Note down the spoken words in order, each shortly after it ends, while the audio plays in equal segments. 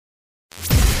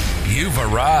You've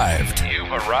arrived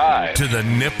to the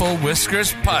Nipple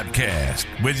Whiskers Podcast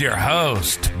with your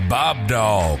host,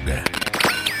 BobDawg.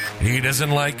 He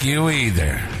doesn't like you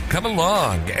either. Come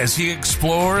along as he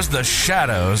explores the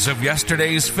shadows of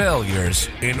yesterday's failures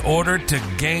in order to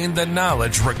gain the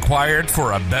knowledge required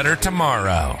for a better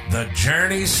tomorrow. The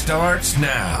journey starts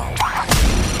now.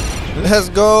 Let's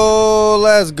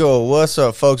go. What's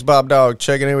up, folks? BobDawg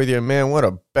checking in with you. Man, what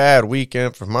a bad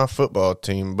weekend for my football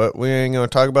team. But we ain't going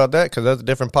to talk about that because that's a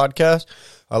different podcast.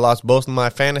 I lost both of my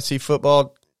fantasy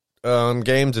football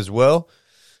games as well.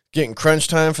 Getting crunch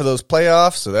time for those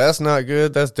playoffs, so that's not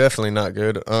good. That's definitely not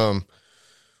good.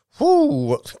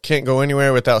 Can't go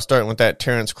anywhere without starting with that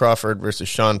Terrence Crawford versus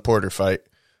Sean Porter fight.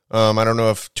 I don't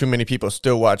know if too many people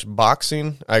still watch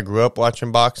boxing. I grew up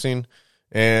watching boxing,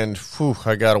 and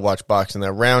I got to watch boxing.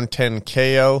 That round 10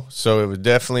 KO, so it would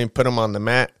definitely put him on the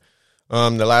mat.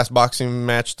 The last boxing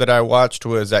match that I watched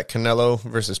was that Canelo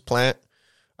versus Plant.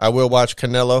 I will watch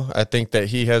Canelo. I think that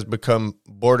he has become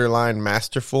borderline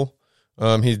masterful.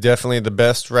 He's definitely the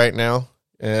best right now.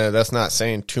 That's not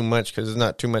saying too much because there's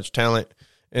not too much talent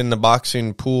in the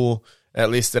boxing pool,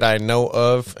 at least that I know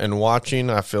of and watching.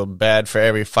 I feel bad for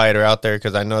every fighter out there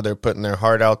because I know they're putting their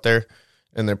heart out there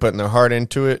and they're putting their heart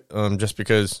into it just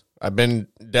because I've been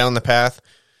down the path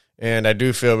and I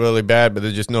do feel really bad, but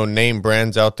there's just no name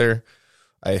brands out there.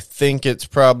 I think it's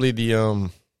probably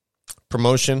the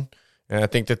promotion, and I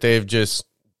think that they've just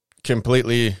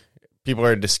completely – people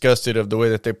are disgusted of the way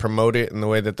that they promote it and the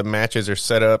way that the matches are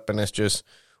set up, and it's just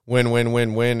win, win,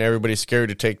 win, win. Everybody's scared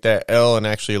to take that L and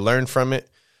actually learn from it.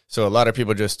 So a lot of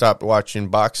people just stopped watching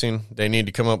boxing. They need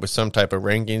to come up with some type of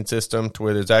ranking system to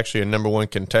where there's actually a number one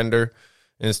contender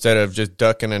instead of just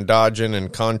ducking and dodging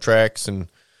and contracts and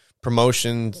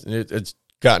promotions. It's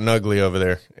gotten ugly over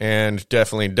there. And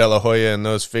definitely De La Hoya and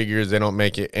those figures, they don't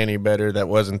make it any better. That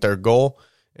wasn't their goal.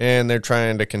 And they're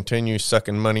trying to continue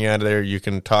sucking money out of there. You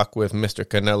can talk with Mr.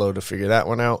 Canelo to figure that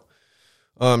one out.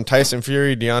 Tyson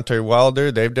Fury, Deontay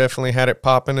Wilder, they've definitely had it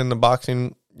popping in the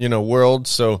boxing, world.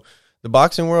 So the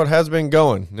boxing world has been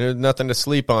going. There's nothing to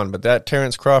sleep on. But that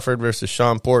Terrence Crawford versus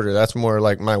Sean Porter, that's more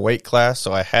like my weight class.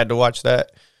 So I had to watch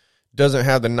that. Doesn't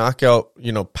have the knockout,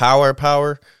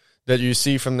 power that you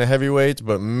see from the heavyweights.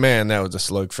 But man, that was a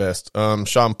slugfest.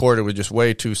 Sean Porter was just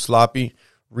way too sloppy.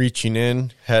 Reaching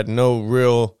in, had no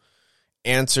real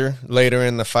answer later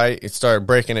in the fight. It started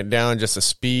breaking it down just a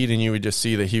speed, and you would just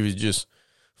see that he was just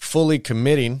fully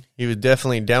committing. He was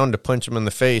definitely down to punch him in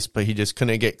the face, but he just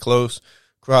couldn't get close.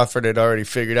 Crawford had already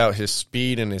figured out his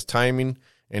speed and his timing,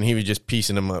 and he was just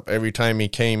piecing him up. Every time he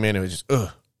came in, it was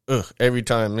just, every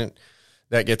time.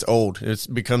 That gets old. It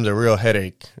becomes a real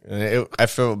headache. I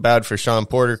feel bad for Sean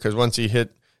Porter because once he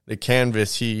hit the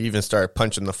canvas, he even started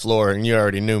punching the floor, and you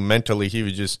already knew mentally he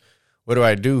was just, what do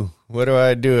I do?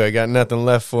 I got nothing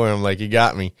left for him. Like, he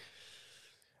got me.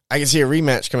 I can see a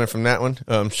rematch coming from that one.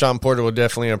 Sean Porter will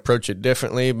definitely approach it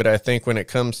differently, but I think when it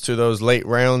comes to those late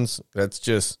rounds, that's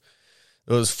just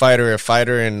those fighter,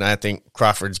 and I think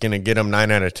Crawford's going to get him 9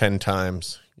 out of 10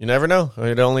 times. You never know.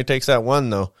 It only takes that one,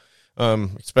 though.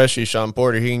 Especially Sean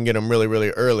Porter, he can get him really, really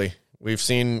early. We've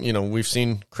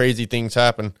seen crazy things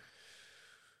happen.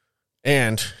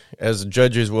 And as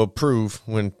judges will prove,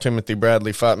 when Timothy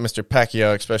Bradley fought Mr.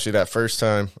 Pacquiao, especially that first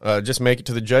time, just make it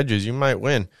to the judges. You might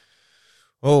win.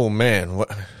 Oh, man.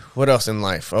 What else in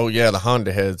life? Oh, yeah, the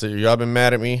Honda heads. Y'all been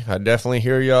mad at me. I definitely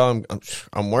hear y'all.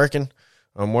 I'm working.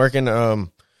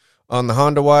 On the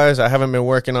Honda-wise. I haven't been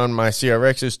working on my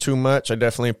CRXs too much. I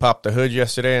definitely popped the hood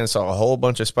yesterday and saw a whole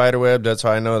bunch of spiderwebs. That's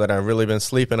how I know that I've really been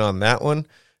sleeping on that one.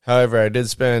 However, I did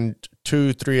spend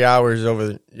 2-3 hours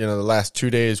over the last 2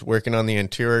 days working on the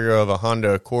interior of a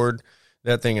Honda Accord.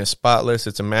 That thing is spotless.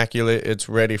 It's immaculate. It's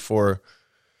ready for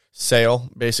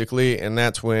sale, basically. And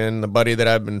that's when the buddy that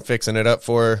I've been fixing it up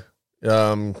for,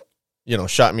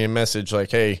 shot me a message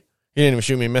like, hey, he didn't even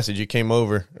shoot me a message. He came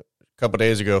over a couple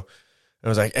days ago. I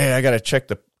was like, hey, I got to check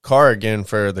the car again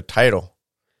for the title.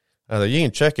 I was like, you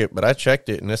can check it, but I checked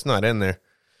it and it's not in there.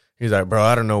 He's like, bro,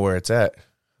 I don't know where it's at.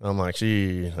 I'm like,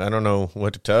 gee, I don't know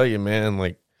what to tell you, man.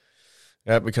 Like,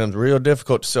 that becomes real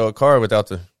difficult to sell a car without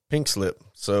the pink slip.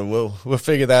 So we'll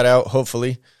figure that out,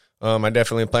 hopefully. I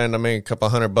definitely plan to make a couple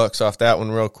 $100 off that one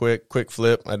real quick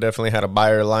flip. I definitely had a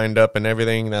buyer lined up and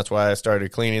everything. That's why I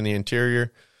started cleaning the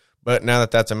interior. But now that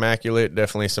that's immaculate,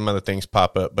 definitely some other things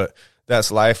pop up. But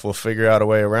that's life. We'll figure out a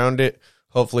way around it.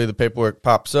 Hopefully the paperwork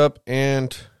pops up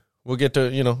and we'll get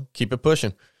to, keep it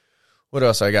pushing. What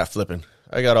else I got flipping?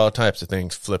 I got all types of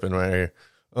things flipping right here.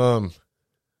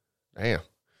 Damn.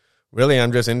 Really,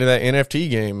 I'm just into that NFT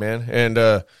game, man. And,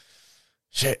 I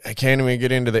can't even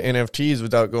get into the NFTs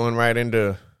without going right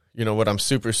into, what I'm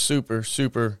super,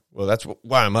 well, that's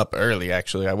why I'm up early,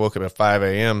 actually. I woke up at 5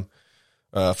 a.m.,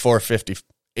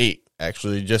 4:58,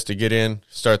 actually, just to get in,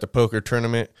 start the poker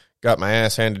tournament. Got my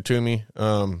ass handed to me.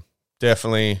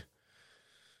 Definitely,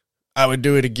 I would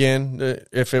do it again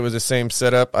if it was the same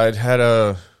setup. I'd had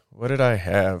what did I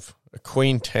have? A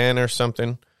queen 10 or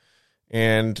something,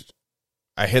 and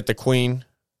I hit the queen.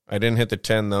 I didn't hit the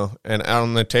 10, though, and out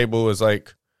on the table was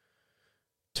like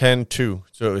 10-2,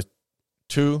 so it was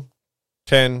 2,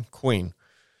 10, queen.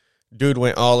 Dude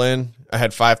went all in. I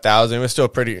had 5,000. It was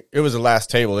still it was the last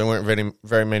table. There weren't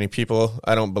very many people,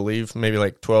 I don't believe. Maybe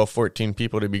like 12, 14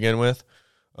 people to begin with.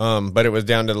 But it was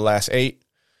down to the last 8,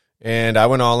 and I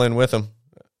went all in with them.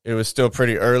 It was still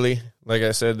pretty early. Like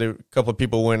I said, a couple of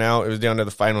people went out. It was down to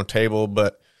the final table,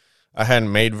 but I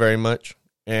hadn't made very much.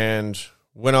 And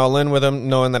went all in with them,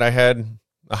 knowing that I had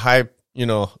a high,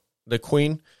 the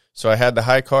queen. So I had the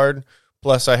high card,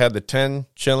 plus I had the 10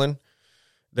 chilling.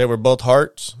 They were both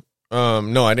hearts.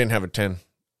 No, I didn't have a 10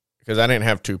 because I didn't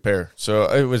have 2 pair. So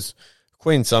it was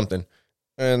queen something.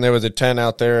 And there was a 10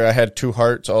 out there. I had 2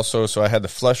 hearts also, so I had the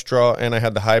flush draw and I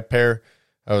had the high pair.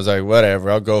 I was like, whatever,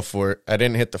 I'll go for it. I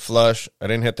didn't hit the flush. I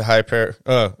didn't hit the high pair.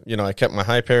 I kept my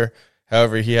high pair.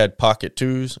 However, he had pocket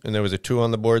 2s, and there was a 2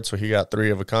 on the board, so he got 3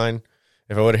 of a kind.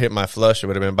 If I would have hit my flush, it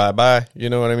would have been bye-bye. You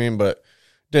know what I mean? But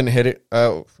didn't hit it.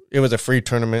 It was a free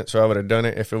tournament, so I would have done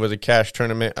it. If it was a cash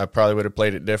tournament, I probably would have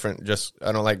played it different. Just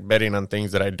I don't like betting on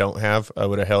things that I don't have. I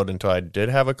would have held until I did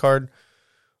have a card,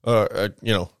 a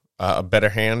better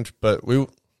hand. But you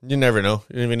never know.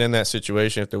 Even in that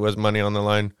situation, if there was money on the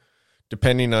line,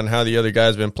 depending on how the other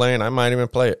guy's been playing, I might even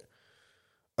play it.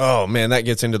 Oh, man, that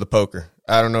gets into the poker.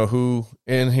 I don't know who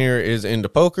in here is into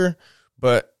poker,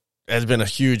 but it has been a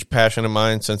huge passion of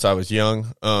mine since I was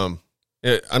young.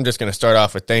 I'm just going to start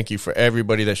off with thank you for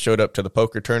everybody that showed up to the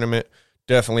poker tournament.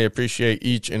 Definitely appreciate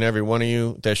each and every one of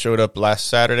you that showed up last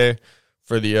Saturday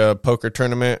for the poker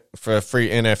tournament for a free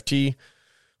NFT,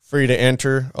 free to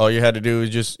enter. All you had to do was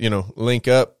just, link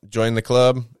up, join the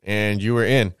club, and you were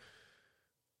in.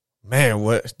 Man,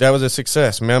 that was a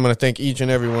success. Man, I'm going to thank each and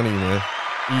every one of you, man.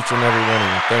 Each and every one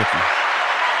of you. Thank you.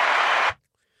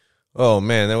 Oh,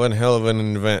 man, that was a hell of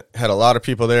an event. Had a lot of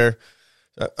people there.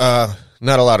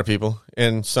 Not a lot of people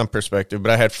in some perspective,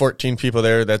 but I had 14 people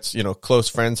there. That's, close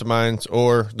friends of mine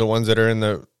or the ones that are in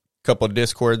the couple of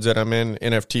Discords that I'm in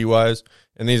NFT wise.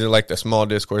 And these are like the small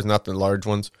Discords, not the large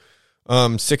ones.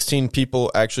 16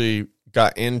 people actually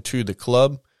got into the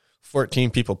club.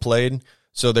 14 people played.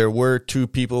 So there were 2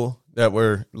 people that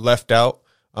were left out.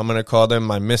 I'm going to call them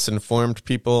my misinformed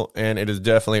people. And it is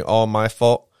definitely all my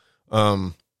fault.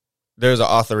 There's an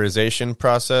authorization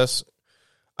process.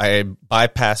 I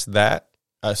bypassed that.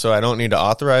 So I don't need to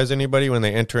authorize anybody when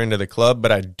they enter into the club,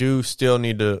 but I do still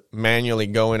need to manually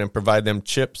go in and provide them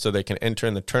chips so they can enter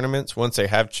in the tournaments. Once they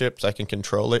have chips, I can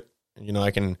control it.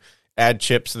 I can add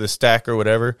chips to the stack or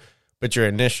whatever, but your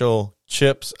initial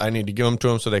chips, I need to give them to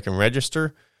them so they can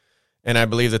register. And I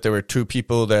believe that there were 2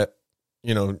 people that,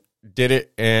 did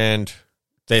it and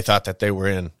they thought that they were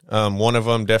in. One of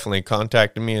them definitely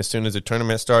contacted me as soon as the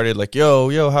tournament started, like,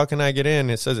 yo, how can I get in?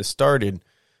 It says it started.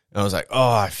 And I was like,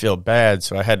 oh, I feel bad.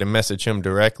 So I had to message him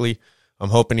directly. I'm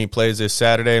hoping he plays this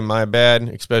Saturday. My bad,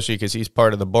 especially because he's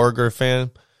part of the Borgar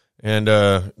fan. And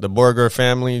the Borgar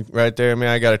family right there, man,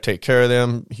 I got to take care of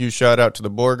them. Huge shout out to the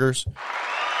Borgars.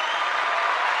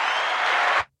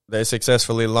 They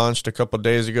successfully launched a couple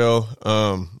days ago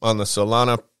on the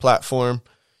Solana platform.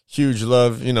 Huge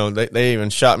love. They even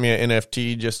shot me an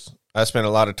NFT. I spent a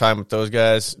lot of time with those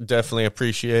guys. Definitely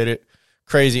appreciate it.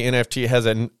 Crazy NFT has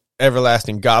an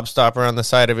everlasting gobstopper on the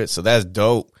side of it, so that's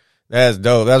dope. That's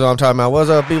what I'm talking about. What's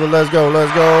up, people? Let's go.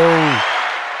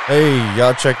 Hey,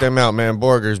 y'all check them out, man.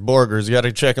 Borgars. You got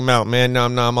to check them out, man.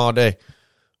 Nom all day.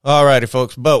 All righty,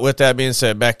 folks. But with that being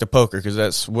said, back to poker, because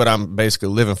that's what I'm basically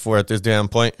living for at this damn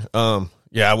point. I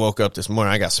woke up this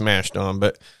morning. I got smashed on,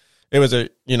 but it was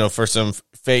for some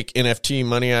fake NFT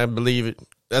money, I believe.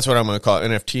 That's what I'm going to call it,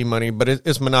 NFT money, but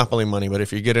it's monopoly money. But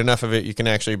if you get enough of it, you can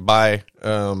actually buy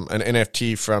an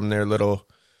NFT from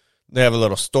they have a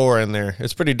little store in there.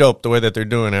 It's pretty dope the way that they're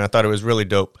doing it. I thought it was really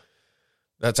dope.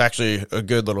 That's actually a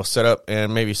good little setup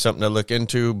and maybe something to look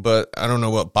into, but I don't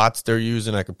know what bots they're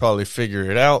using. I could probably figure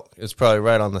it out. It's probably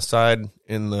right on the side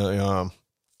in the,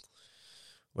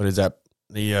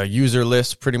 the user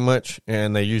list pretty much,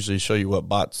 and they usually show you what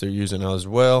bots they're using as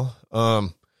well.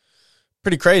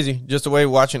 Pretty crazy, just the way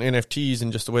watching NFTs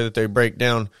and just the way that they break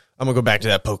down. I'm going to go back to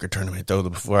that poker tournament, though,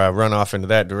 before I run off into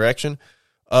that direction.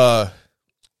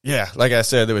 yeah, like I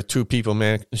said, there were 2 people,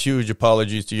 man. Huge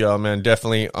apologies to y'all, man.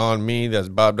 Definitely on me. That's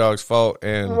BobDawg's fault.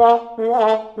 And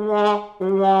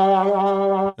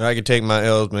I could take my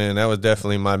L's, man. That was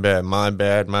definitely my bad. My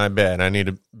bad. I need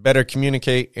to better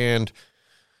communicate. And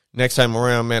next time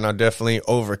around, man, I'll definitely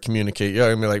over communicate. Y'all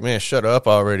gonna be like, man, shut up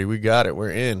already. We got it. We're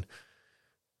in.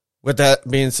 With that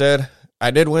being said, I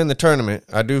did win the tournament.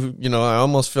 I do, I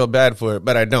almost feel bad for it,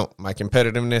 but I don't. My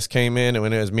competitiveness came in, and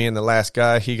when it was me and the last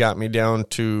guy, he got me down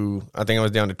to, I think I was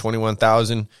down to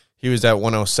 21,000. He was at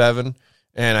 107,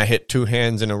 and I hit 2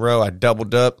 hands in a row. I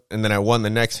doubled up, and then I won the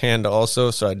next hand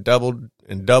also, so I doubled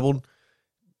and doubled.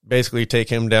 Basically take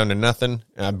him down to nothing.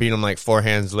 I beat him like 4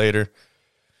 hands later.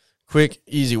 Quick,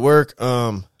 easy work.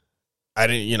 I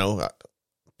didn't,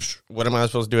 what am I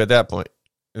supposed to do at that point?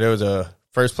 There was a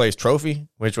first place trophy,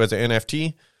 which was an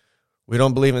NFT. We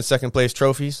don't believe in second place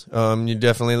trophies. You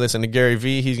definitely listen to Gary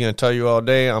Vee. He's going to tell you all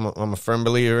day. I'm a firm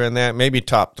believer in that. Maybe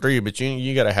top 3, but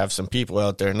you got to have some people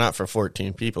out there, not for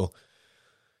 14 people.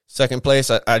 Second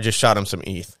place, I just shot him some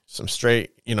ETH, some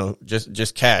straight,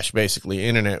 just cash, basically,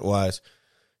 internet wise.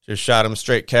 Just shot him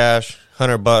straight cash,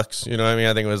 $100. You know what I mean?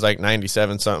 I think it was like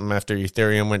 97 something after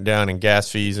Ethereum went down and gas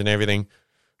fees and everything.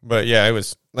 But yeah, it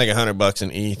was like $100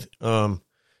 in ETH.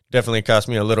 Definitely cost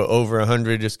me a little over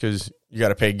 100 just because you got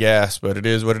to pay gas, but it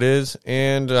is what it is.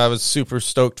 And I was super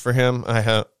stoked for him.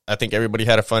 I think everybody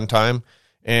had a fun time.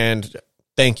 And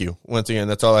thank you. Once again,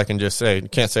 that's all I can just say.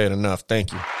 Can't say it enough.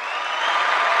 Thank you.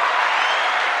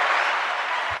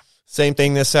 Same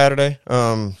thing this Saturday.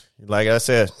 Like I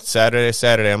said,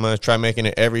 Saturday. I'm going to try making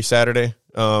it every Saturday.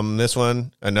 This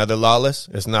one, another Lawless.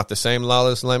 It's not the same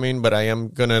Lawless Lemming, but I am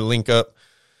going to link up.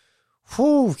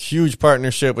 Huge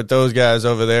partnership with those guys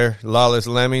over there. Lawless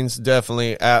Lemmings,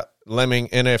 definitely at Lemming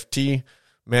NFT.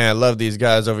 Man, I love these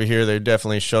guys over here. They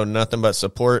definitely show nothing but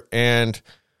support. And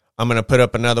I'm going to put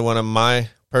up another one of my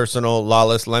personal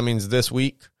Lawless Lemmings this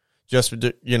week, just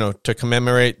to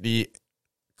commemorate the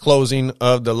closing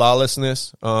of the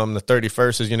lawlessness. The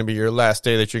 31st is going to be your last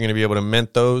day that you're going to be able to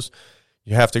mint those.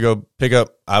 You have to go pick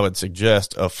up, I would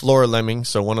suggest, a floor lemming.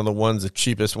 So one of the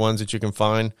cheapest ones that you can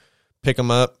find. Pick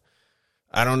them up.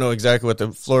 I don't know exactly what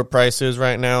the floor price is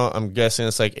right now. I'm guessing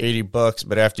it's like $80,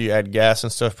 but after you add gas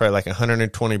and stuff, probably like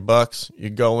 $120. You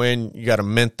go in, you got to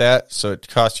mint that, so it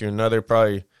costs you another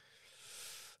probably,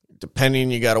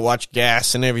 depending, you got to watch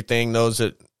gas and everything. Those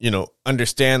that,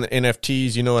 understand the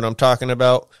NFTs, you know what I'm talking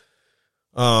about.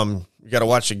 You got to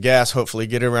watch the gas, hopefully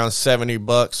get it around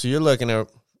 $70. So you're looking at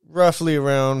roughly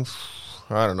around,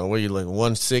 I don't know, what are you looking,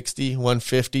 160,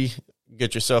 150.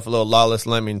 Get yourself a little Lawless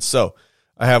Lemming. So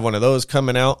I have one of those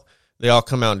coming out. They all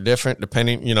come out different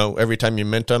depending, every time you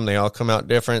mint them, they all come out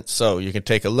different. So you can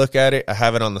take a look at it. I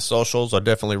have it on the socials. I'll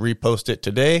definitely repost it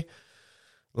today.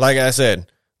 Like I said,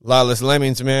 Lawless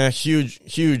Lemmings, man,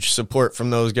 huge support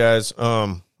from those guys.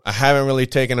 I haven't really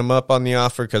taken them up on the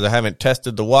offer because I haven't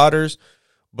tested the waters,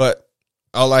 but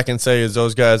all I can say is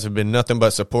those guys have been nothing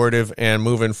but supportive, and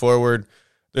moving forward,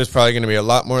 there's probably going to be a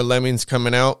lot more lemmings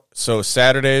coming out. So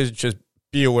Saturdays, just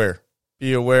be aware.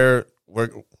 Be aware.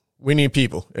 We need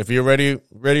people. If you're ready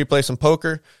to play some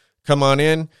poker, come on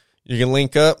in. You can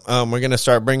link up. We're going to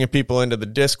start bringing people into the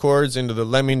Discords, into the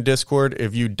Lemming Discord.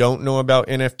 If you don't know about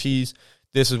NFTs,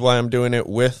 this is why I'm doing it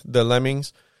with the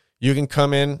Lemmings. You can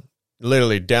come in,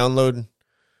 literally download.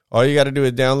 All you got to do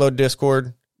is download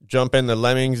Discord, jump in the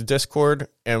Lemmings Discord,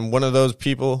 and one of those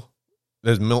people,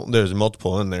 there's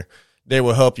multiple in there. They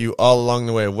will help you all along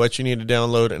the way of what you need to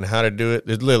download and how to do it.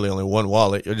 There's literally only one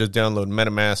wallet. You'll just download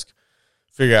MetaMask,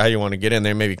 figure out how you want to get in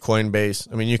there, maybe Coinbase.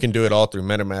 I mean, you can do it all through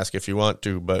MetaMask if you want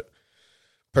to, but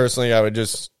personally, I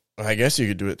guess you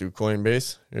could do it through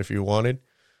Coinbase if you wanted,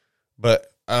 but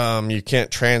you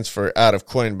can't transfer out of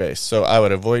Coinbase. So I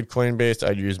would avoid Coinbase.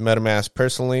 I'd use MetaMask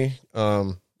personally.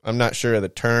 I'm not sure of the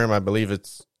term. I believe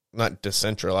it's not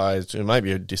decentralized. It might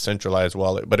be a decentralized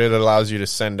wallet, but it allows you to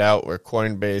send out where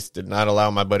Coinbase did not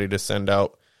allow my buddy to send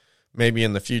out. Maybe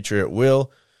in the future it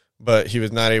will, but he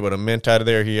was not able to mint out of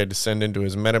there. He had to send into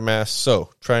his MetaMask.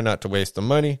 So try not to waste the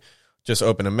money. Just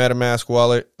open a MetaMask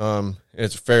wallet.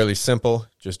 It's fairly simple.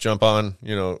 Just jump on,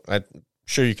 I'm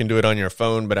sure you can do it on your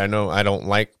phone, but I know I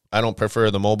don't prefer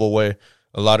the mobile way.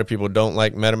 A lot of people don't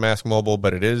like MetaMask mobile,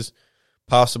 but it is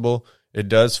possible. It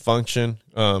does function.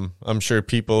 I'm sure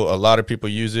a lot of people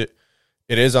use it.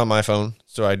 It is on my phone,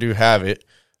 so I do have it.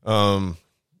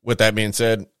 With that being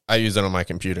said, I use it on my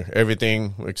computer.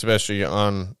 Everything, especially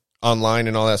online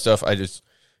and all that stuff, I just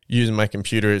use my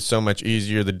computer. It's so much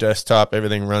easier. The desktop,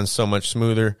 everything runs so much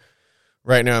smoother.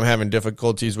 Right now I'm having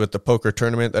difficulties with the poker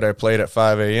tournament that I played at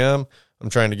 5 a.m. I'm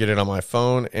trying to get it on my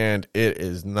phone, and it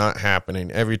is not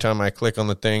happening. Every time I click on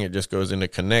the thing, it just goes into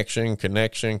connection.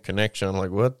 I'm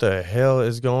like, what the hell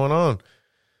is going on?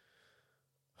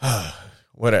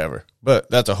 Whatever. But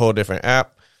that's a whole different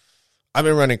app. I've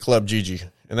been running Club GG,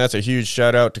 and that's a huge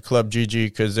shout out to Club GG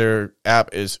because their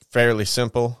app is fairly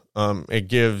simple. It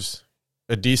gives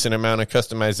a decent amount of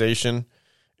customization,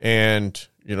 and,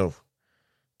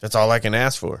 that's all I can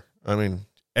ask for. I mean,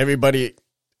 everybody,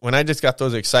 when I just got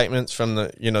those excitements from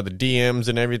the DMs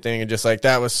and everything, and just like,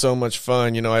 that was so much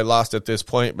fun. I lost at this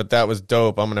point, but that was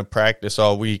dope. I'm going to practice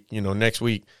all week, next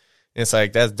week. And it's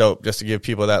like, that's dope just to give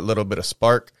people that little bit of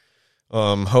spark.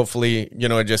 Hopefully,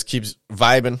 it just keeps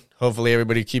vibing. Hopefully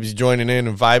everybody keeps joining in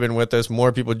and vibing with us.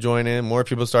 More people join in, more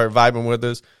people start vibing with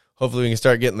us. Hopefully we can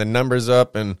start getting the numbers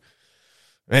up, and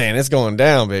man, it's going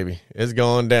down, baby. It's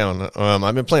going down.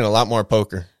 I've been playing a lot more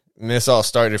poker, and this all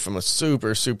started from a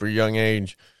super, super young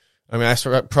age. I mean,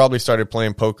 I probably started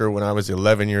playing poker when I was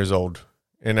 11 years old,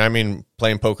 and I mean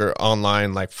playing poker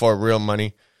online, like for real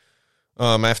money.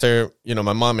 After,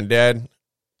 my mom and dad,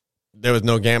 there was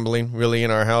no gambling really in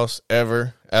our house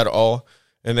ever at all.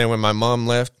 And then when my mom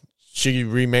left, she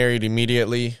remarried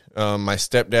immediately. My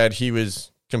stepdad, he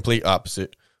was complete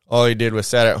opposite. All he did was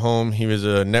sat at home. He was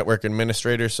a network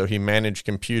administrator, so he managed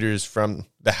computers from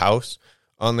the house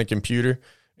on the computer.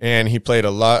 And he played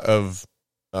a lot of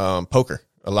poker,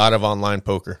 a lot of online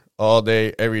poker, all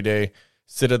day, every day.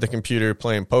 Sit at the computer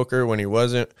playing poker. When he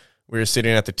wasn't, we were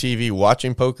sitting at the TV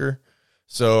watching poker.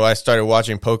 So I started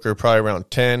watching poker probably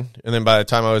around 10. And then by the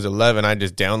time I was 11, I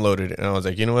just downloaded it. And I was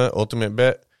like, you know what? Ultimate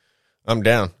Bet, I'm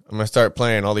down. I'm going to start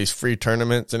playing all these free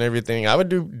tournaments and everything. I would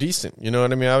do decent. You know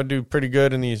what I mean? I would do pretty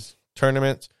good in these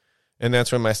tournaments. And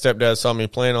that's when my stepdad saw me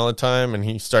playing all the time. And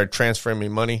he started transferring me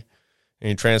money. And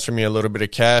he transferred me a little bit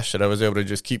of cash that I was able to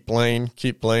just keep playing.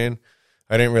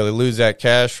 I didn't really lose that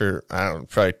cash for,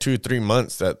 probably 2-3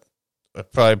 months. That I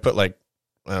probably put like,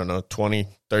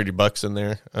 $20-$30 in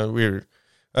there.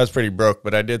 I was pretty broke,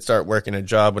 but I did start working a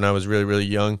job when I was really, really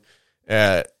young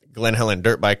at Glen Helen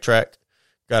Dirt Bike Track.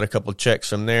 Got a couple checks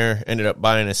from there. Ended up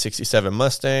buying a 67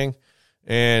 Mustang,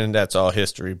 and that's all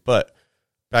history. But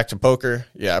back to poker.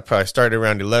 Yeah, I probably started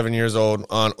around 11 years old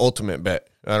on Ultimate Bet.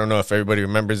 I don't know if everybody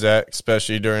remembers that,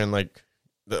 especially during like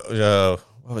the,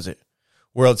 what was it?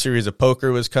 World Series of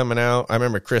Poker was coming out. I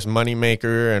remember Chris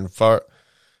Moneymaker and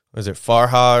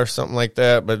Farha or something like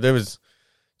that? But there was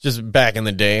just back in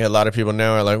the day. A lot of people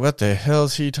now are like, what the hell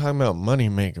is he talking about,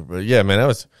 Moneymaker? But yeah, man, that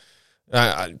was,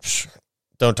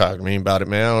 don't talk to me about it,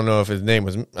 man. I don't know if his name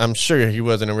was, I'm sure he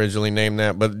wasn't originally named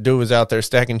that, but dude was out there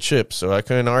stacking chips, so I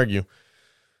couldn't argue.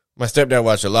 My stepdad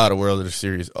watched a lot of World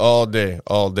Series all day.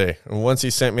 And once he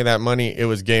sent me that money, it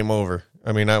was game over.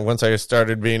 I mean, once I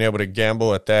started being able to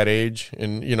gamble at that age,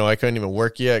 and, I couldn't even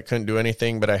work yet. I couldn't do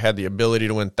anything, but I had the ability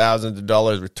to win thousands of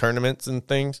dollars with tournaments and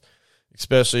things,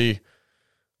 especially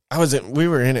we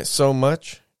were in it so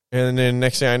much. And then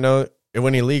next thing I know, it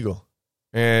went illegal.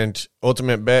 And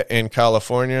Ultimate Bet in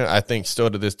California, I think still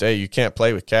to this day, you can't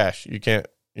play with cash. You can't,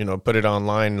 put it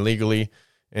online legally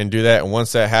and do that. And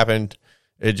once that happened,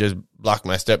 it just blocked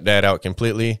my stepdad out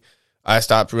completely. I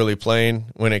stopped really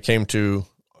playing when it came to,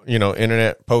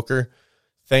 internet poker.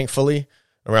 Thankfully,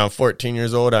 around 14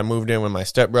 years old, I moved in with my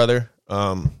stepbrother.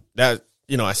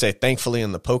 I say thankfully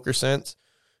in the poker sense.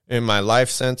 In my life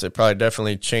sense, it probably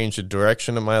definitely changed the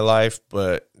direction of my life,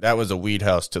 but that was a weed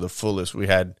house to the fullest. We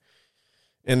had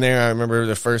in there, I remember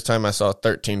the first time I saw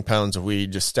 13 pounds of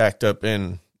weed just stacked up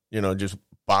in, just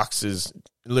boxes,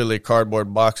 literally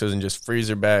cardboard boxes and just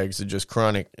freezer bags of just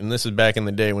chronic. And this is back in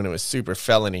the day when it was super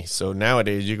felony. So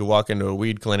nowadays you could walk into a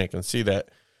weed clinic and see that.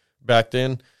 Back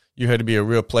then, you had to be a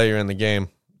real player in the game.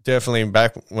 Definitely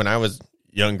back when I was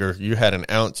younger, you had an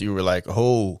ounce, you were like,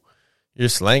 oh, you're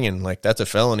slanging. Like, that's a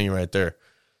felony right there.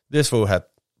 This fool had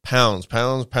pounds,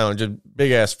 just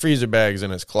big-ass freezer bags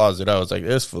in his closet. I was like,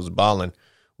 this fool's balling.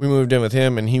 We moved in with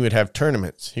him, and he would have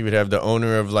tournaments. He would have the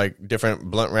owner of, like,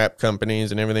 different blunt wrap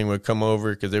companies, and everything would come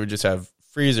over because they would just have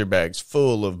freezer bags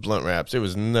full of blunt wraps. It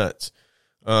was nuts.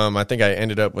 I think I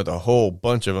ended up with a whole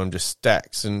bunch of them, just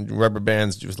stacks and rubber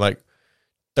bands, just like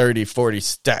 30, 40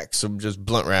 stacks of just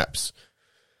blunt wraps.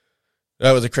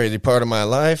 That was a crazy part of my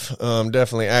life.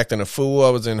 Definitely acting a fool.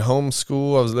 I was in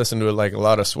homeschool. I was listening to like a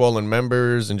lot of Swollen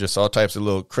Members and just all types of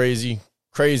little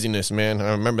craziness, man.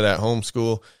 I remember that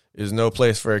homeschool is no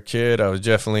place for a kid. I was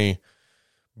definitely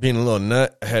being a little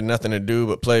nut. I had nothing to do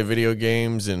but play video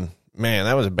games, and man,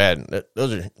 that was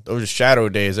those are shadow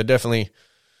days. I definitely,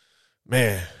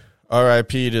 man,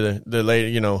 R.I.P. to the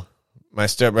lady, my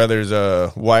stepbrother's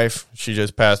wife. She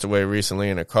just passed away recently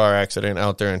in a car accident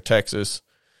out there in Texas.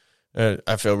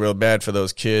 I feel real bad for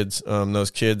those kids.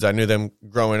 Those kids, I knew them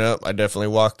growing up. I definitely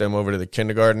walked them over to the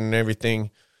kindergarten and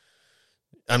everything.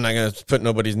 I'm not going to put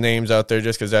nobody's names out there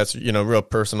just because that's, real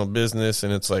personal business.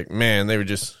 And it's like, man, they were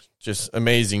just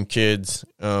amazing kids.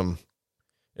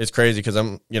 It's crazy because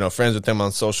I'm, friends with them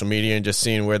on social media and just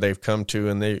seeing where they've come to,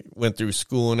 and they went through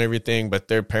school and everything. But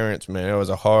their parents, man, it was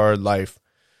a hard life.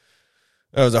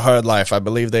 I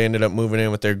believe they ended up moving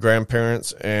in with their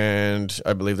grandparents, and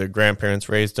I believe their grandparents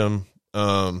raised them.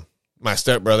 My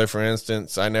stepbrother, for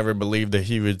instance, I never believed that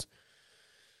he would.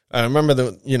 I remember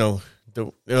there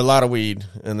was a lot of weed,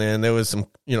 and then there was some,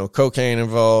 cocaine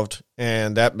involved,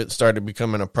 and that started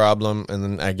becoming a problem. And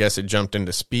then I guess it jumped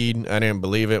into speed. I didn't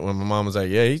believe it when my mom was like,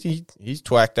 "Yeah, he's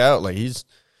twacked out. Like he's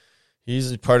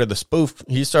part of the spoof.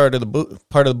 He started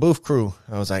part of the boof crew."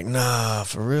 I was like, "Nah,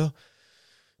 for real."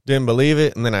 Didn't believe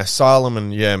it, and then I saw him,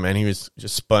 and yeah, man, he was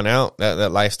just spun out.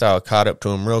 That lifestyle caught up to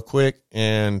him real quick,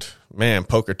 and man,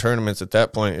 poker tournaments at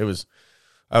that point, I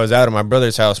was out of my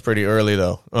brother's house pretty early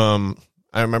though.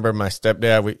 I remember my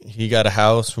stepdad, he got a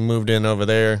house, we moved in over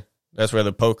there. That's where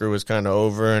the poker was kind of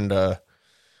over, and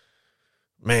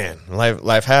man,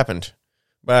 life happened.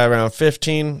 By around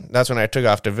 15, that's when I took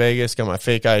off to Vegas, got my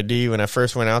fake ID. When I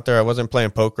first went out there, I wasn't playing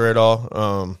poker at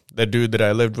all. The dude that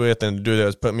I lived with and the dude that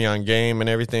was putting me on game and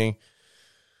everything,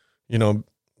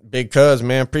 big cuz,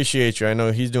 man, appreciate you. I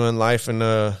know he's doing life in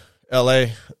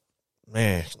L.A.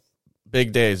 Man,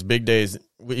 big days.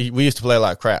 We used to play a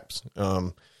lot of craps.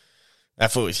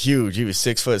 That fool was huge. He was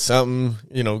 6 foot something,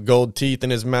 gold teeth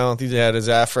in his mouth. He had his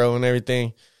afro and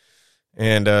everything.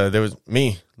 And there was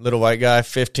me, little white guy,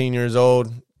 15 years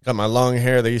old, got my long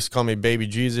hair. They used to call me Baby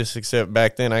Jesus, except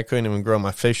back then I couldn't even grow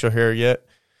my facial hair yet.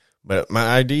 But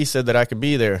my ID said that I could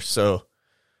be there, so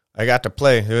I got to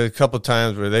play. There were a couple of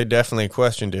times where they definitely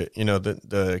questioned it.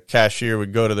 The cashier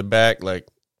would go to the back, like,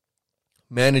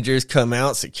 managers come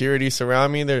out, security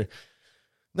surround me. They're,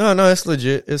 no, it's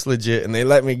legit. And they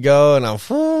let me go,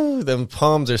 and them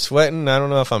palms are sweating. I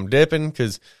don't know if I'm dipping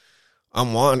because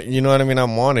I'm wanted, you know what I mean?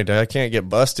 I'm wanted. I can't get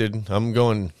busted. I'm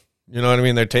going, you know what I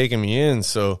mean? They're taking me in.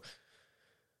 So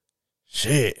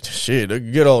shit, the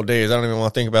good old days. I don't even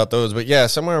want to think about those, but yeah,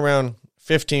 somewhere around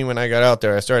 15, when I got out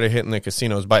there, I started hitting the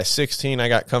casinos. By 16, I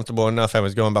got comfortable enough. I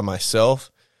was going by myself.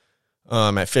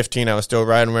 At 15, I was still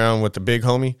riding around with the big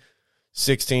homie.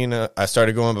 16, I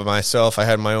started going by myself. I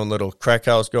had my own little crack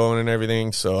house going and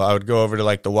everything. So I would go over to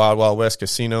like the Wild Wild West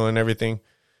casino and everything.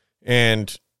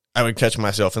 And I would catch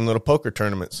myself in little poker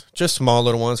tournaments, just small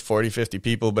little ones, 40, 50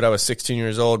 people. But I was 16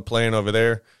 years old playing over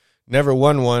there. Never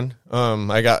won one.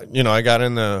 I got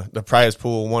in the prize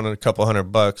pool, won a couple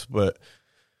 $100, but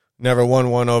never won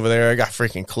one over there. I got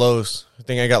freaking close. I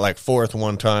think I got like fourth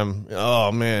one time.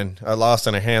 Oh man, I lost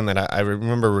in a hand that I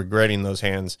remember regretting those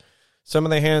hands. Some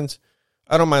of the hands,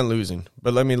 I don't mind losing,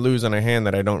 but let me lose on a hand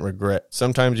that I don't regret.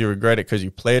 Sometimes you regret it because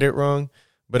you played it wrong.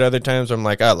 But other times I'm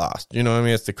like, I lost. You know what I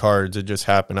mean? It's the cards. It just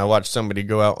happened. I watched somebody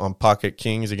go out on pocket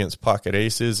kings against pocket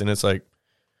aces, and it's like,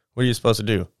 what are you supposed to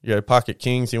do? You had pocket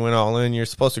kings, you went all in. You're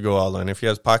supposed to go all in. If he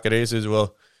has pocket aces,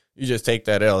 well, you just take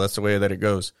that L. That's the way that it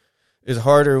goes. It's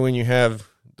harder when you have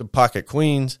the pocket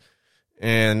queens,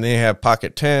 and they have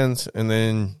pocket tens, and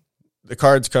then the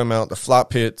cards come out, the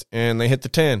flop hits, and they hit the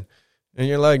 10. And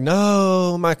you're like,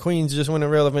 no, my queens just went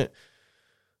irrelevant.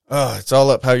 Oh, it's all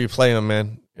up how you play them,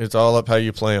 man. It's all up how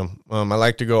you play them. I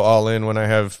like to go all in when I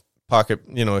have pocket,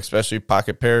 especially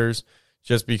pocket pairs,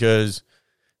 just because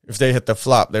if they hit the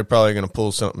flop, they're probably going to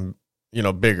pull something,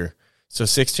 bigger. So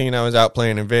 16, I was out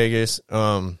playing in Vegas.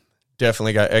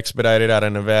 Definitely got expedited out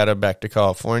of Nevada back to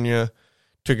California.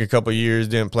 Took a couple years,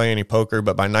 didn't play any poker,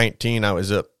 but by 19, I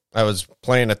was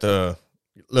playing at the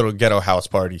little ghetto house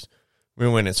parties. We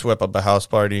went and swept up a house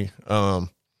party.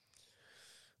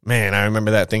 Man, I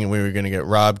remember that thinking we were going to get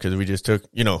robbed because we just took,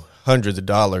 hundreds of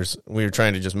dollars. We were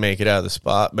trying to just make it out of the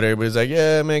spot. But everybody's like,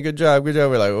 yeah, man, good job.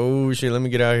 We're like, oh, shit, let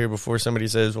me get out of here before somebody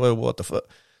says, well, what the fuck?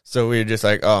 So we were just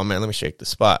like, oh, man, let me shake the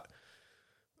spot.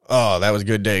 Oh, that was a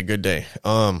good day.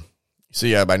 So,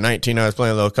 yeah, by 19, I was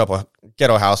playing a little couple of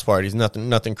ghetto house parties,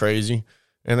 nothing crazy.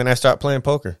 And then I stopped playing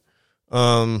poker.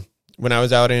 When I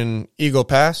was out in Eagle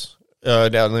Pass,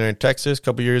 down there in Texas a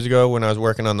couple years ago when I was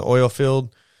working on the oil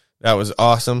field, that was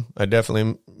awesome. I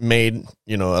definitely made,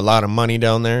 a lot of money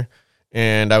down there.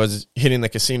 And I was hitting the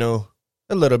casino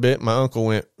a little bit. My uncle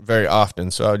went very often,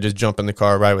 so I would just jump in the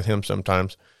car, ride with him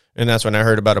sometimes. And that's when I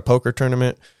heard about a poker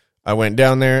tournament. I went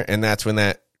down there, and that's when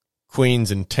that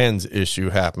queens and tens issue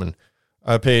happened.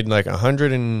 I paid like it was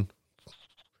 100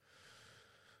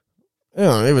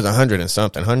 and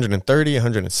something, 130,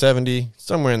 170,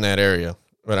 somewhere in that area,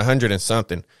 but 100 and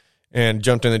something. And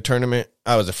jumped in the tournament.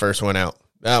 I was the first one out.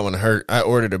 That one hurt. I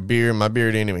ordered a beer. My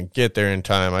beer didn't even get there in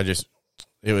time.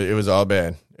 It was all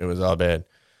bad. It was all bad.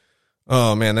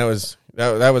 Oh man, that was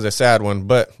a sad one,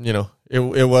 but you know, it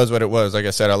was what it was. Like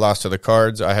I said, I lost to the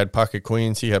cards. I had pocket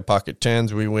queens. He had pocket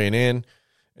tens. We went in,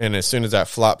 and as soon as that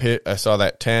flop hit, I saw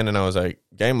that 10, and I was like,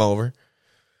 game over.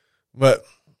 But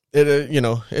it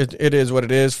is what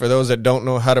it is. For those that don't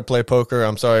know how to play poker,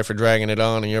 I'm sorry for dragging it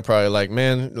on, and you're probably like,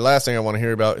 man, the last thing I want to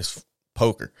hear about is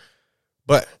poker.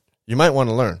 But you might want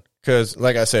to learn, because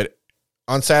like I said,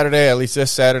 on Saturday, at least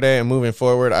this Saturday and moving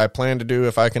forward, I plan to do,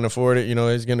 if I can afford it, you know,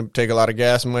 it's going to take a lot of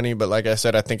gas money. But like I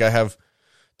said, I think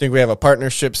we have a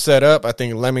partnership set up. I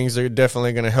think Lemmings are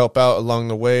definitely going to help out along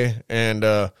the way. And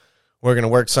we're going to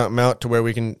work something out to where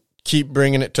we can keep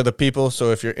bringing it to the people.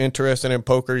 So if you're interested in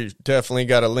poker, you definitely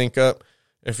got to link up.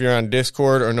 If you're on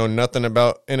Discord or know nothing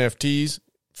about NFTs,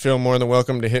 feel more than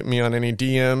welcome to hit me on any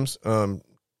DMs.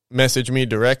 Message me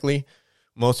directly.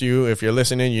 Most of you, if you're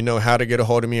listening, you know how to get a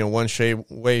hold of me in one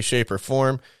way, shape, or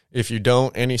form. If you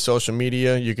don't, any social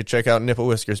media, you could check out Nipple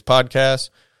Whiskers Podcast.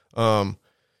 I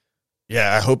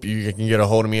hope you can get a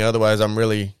hold of me. Otherwise, I'm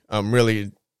really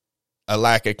a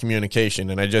lack of communication,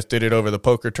 and I just did it over the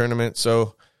poker tournament,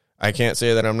 so I can't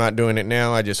say that I'm not doing it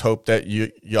now. I just hope that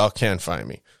y'all can find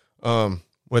me.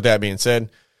 With that being said,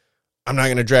 I'm not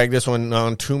going to drag this one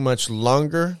on too much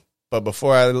longer. But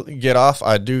before I get off,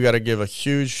 I do got to give a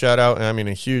huge shout out. And I mean,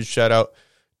 a huge shout out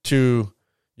to,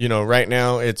 you know, right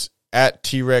now it's at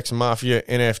T-Rex Mafia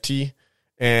NFT.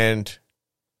 And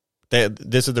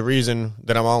this is the reason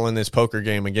that I'm all in this poker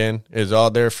game again. It's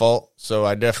all their fault. So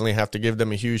I definitely have to give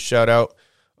them a huge shout out.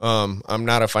 I'm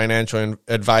not a financial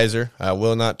advisor. I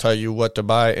will not tell you what to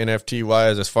buy NFT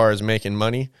wise as far as making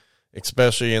money,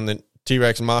 especially in the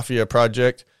T-Rex Mafia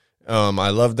project. I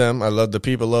love them. I love the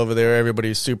people over there.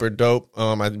 Everybody's super dope.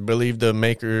 I believe the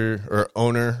maker or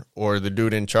owner or the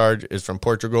dude in charge is from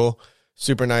Portugal.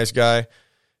 Super nice guy.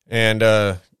 And,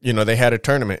 they had a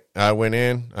tournament. I went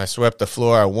in. I swept the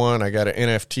floor. I won. I got an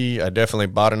NFT. I definitely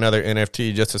bought another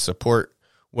NFT just to support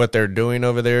what they're doing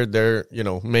over there. They're,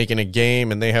 making a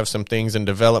game, and they have some things in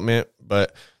development.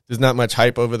 But there's not much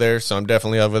hype over there, so I'm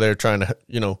definitely over there trying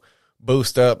to,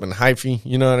 boost up and hyphy,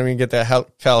 you know what I mean? Get that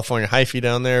California hyphy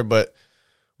down there. But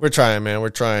we're trying, man. We're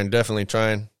trying, definitely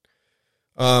trying.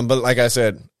 But like I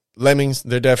said, Lemmings,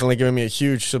 they're definitely giving me a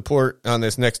huge support on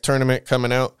this next tournament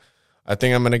coming out. I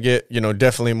think I'm going to get,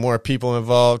 definitely more people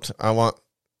involved. I'm not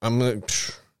even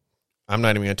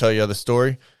going to tell you the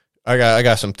story. I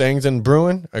got some things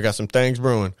brewing.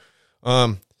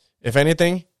 If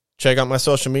anything, check out my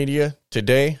social media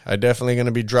today. I definitely going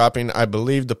to be dropping, I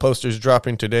believe the poster's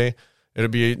dropping today. It'll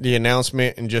be the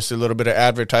announcement and just a little bit of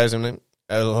advertisement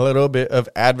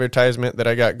that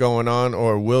I got going on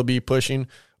or will be pushing,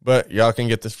 but y'all can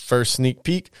get the first sneak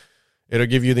peek. It'll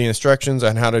give you the instructions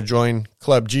on how to join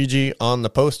Club GG on the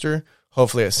poster.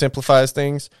 Hopefully it simplifies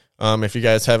things. If you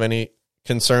guys have any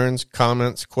concerns,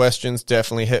 comments, questions,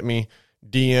 definitely hit me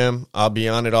DM. I'll be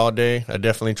on it all day. I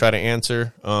definitely try to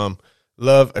answer.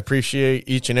 Love, appreciate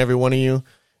each and every one of you,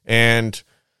 and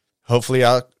hopefully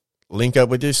I'll link up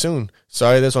with you soon.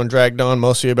 Sorry this one dragged on,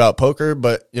 mostly about poker,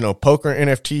 but poker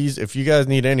NFTs, if you guys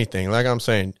need anything, like I'm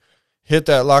saying, hit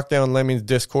that Lockdown Lemmings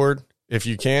Discord if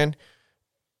you can.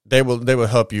 They will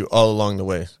help you all along the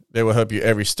way. They will help you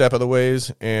every step of the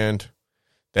ways, and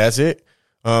that's it.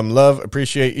 Love,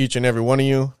 appreciate each and every one of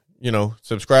you.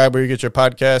 Subscribe where you get your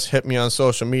podcast. Hit me on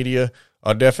social media.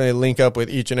 I'll definitely link up with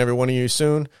each and every one of you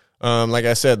soon. Like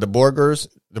I said, the Borgar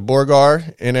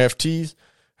NFTs,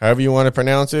 however you want to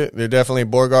pronounce it, they're definitely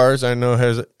Borgars. I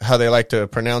know how they like to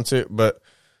pronounce it, but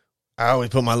I always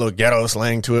put my little ghetto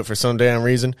slang to it for some damn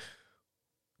reason.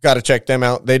 Got to check them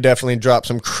out. They definitely drop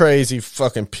some crazy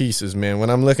fucking pieces, man. When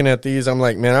I'm looking at these, I'm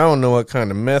like, man, I don't know what kind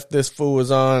of meth this fool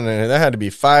was on. And that had to be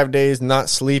 5 days not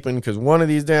sleeping because one of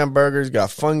these damn burgers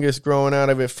got fungus growing out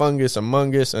of it, fungus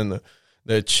among us, and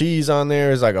the cheese on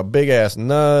there is like a big ass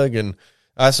nug. And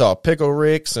I saw pickle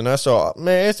ricks, and I saw,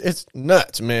 man, it's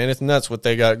nuts, man. It's nuts what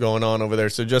they got going on over there.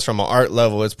 So just from an art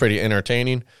level, it's pretty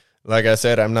entertaining. Like I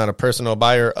said, I'm not a personal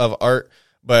buyer of art,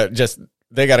 but just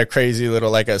they got a crazy little,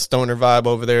 like a stoner vibe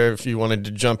over there if you wanted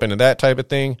to jump into that type of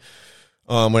thing.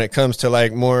 When it comes to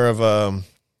like more of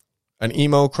an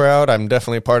emo crowd, I'm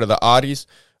definitely part of the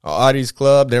Audis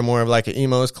Club. They're more of like an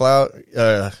emo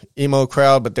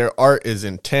crowd, but their art is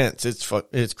intense.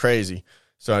 It's crazy.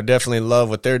 So I definitely love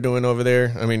what they're doing over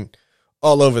there. I mean,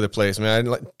 all over the place, man.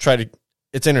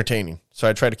 It's entertaining. So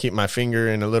I try to keep my finger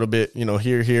in a little bit,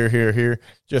 here,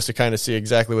 just to kind of see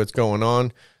exactly what's going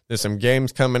on. There's some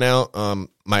games coming out.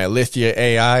 My Alithia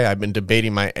AI, I've been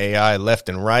debating my AI left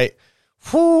and right.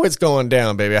 it's going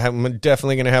down, baby. I'm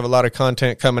definitely going to have a lot of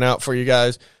content coming out for you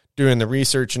guys, doing the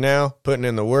research now, putting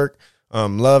in the work.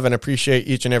 Love and appreciate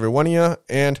each and every one of you,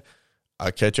 and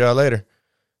I'll catch y'all later.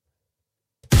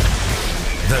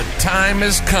 The time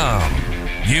has come.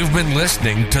 You've been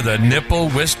listening to the Nipple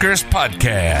Whiskers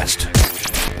Podcast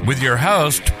with your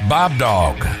host,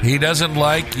 BobDawg. He doesn't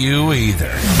like you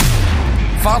either.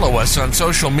 Follow us on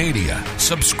social media,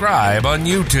 subscribe on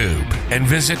YouTube, and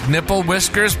visit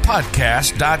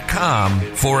nipplewhiskerspodcast.com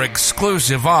for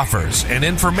exclusive offers and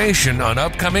information on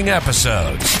upcoming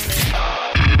episodes.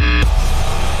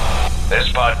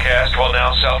 This podcast will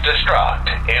now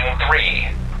self-destruct in 3,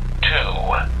 2,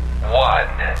 1.